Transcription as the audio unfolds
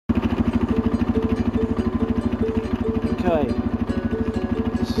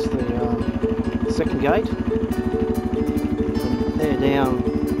second gate. From there down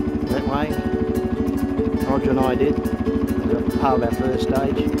that way, Roger and I did, part of our first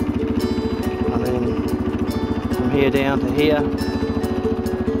stage. And then from here down to here,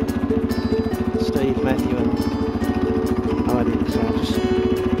 Steve, Matthew and I did. So I'll just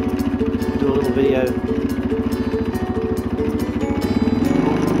do a little video.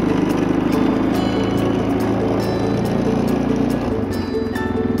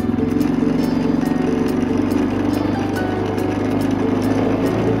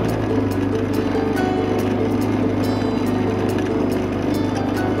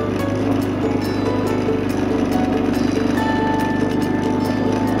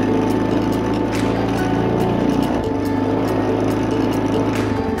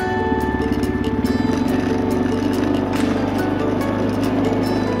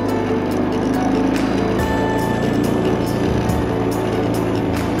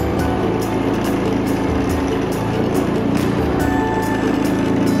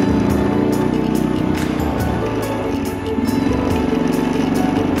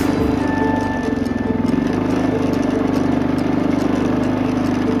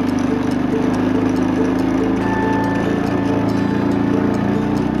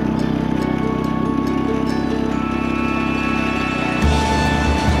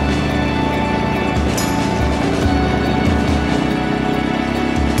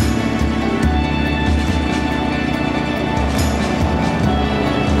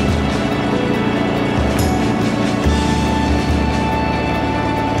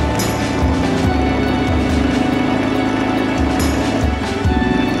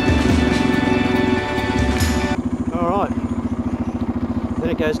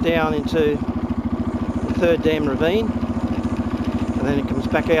 Goes down into the third dam ravine, and then it comes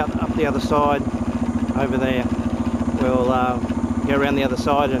back out up the other side over there. We'll go around the other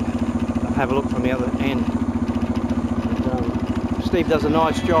side and have a look from the other end. But, Steve does a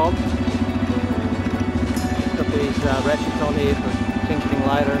nice job. Got these ratchets on here for tensioning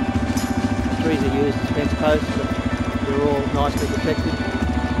later. The trees are used as fence posts, but they're all nicely protected.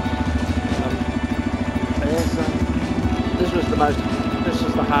 This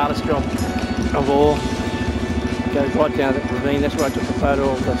was the hardest job of all. It goes right down that ravine. That's where I took the photo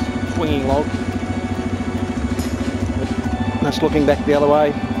of the swinging log. But that's looking back the other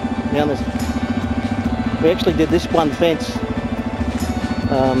way. Now we actually did this one fence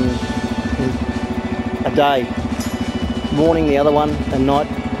in a day. Morning the other one, and night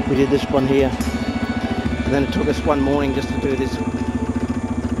we did this one here. And then it took us one morning just to do this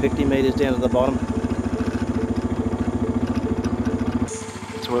 50 metres down to the bottom.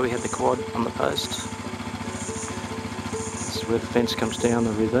 Where we had the quad on the post. This is where the fence comes down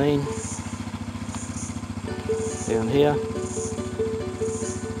the ravine. Down here.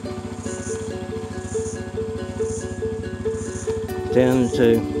 Down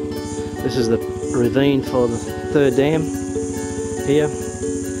to, this is the ravine for the third dam here.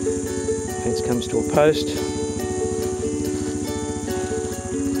 Fence comes to a post.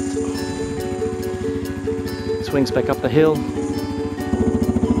 Swings back up the hill.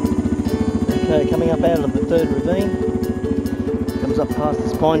 Okay, coming up out of the third ravine, comes up past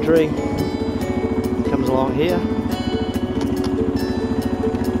this pine tree, comes along here.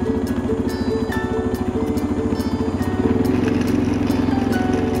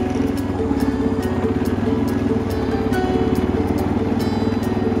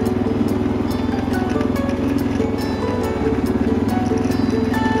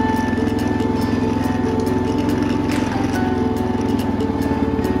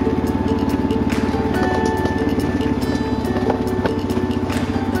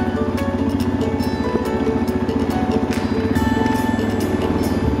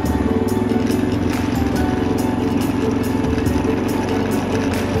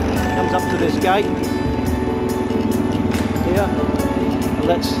 This gate here, and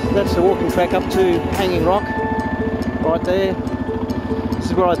that's the walking track up to Hanging Rock right there. This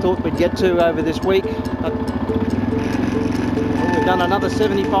is where I thought we'd get to over this week. We've done another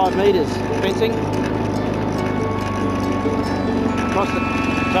 75 metres fencing across the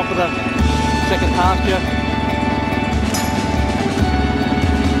top of the second pasture.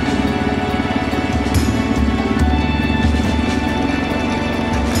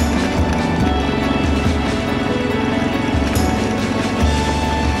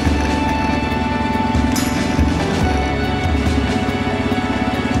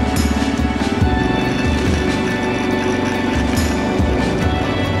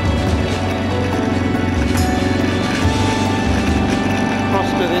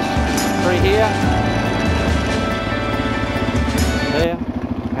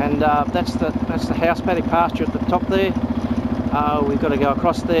 and that's the house paddock pasture at the top there. We've got to go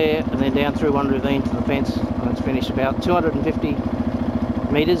across there and then down through one ravine to the fence, and it's finished. About 250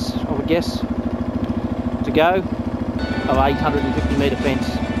 metres, I would guess, to go, of 850 metre fence.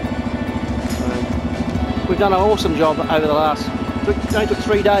 So we've done an awesome job over the last, it took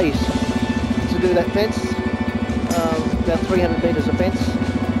 3 days to do that fence, about 300 metres of fence.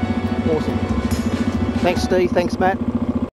 Awesome. Thanks Steve, thanks Matt.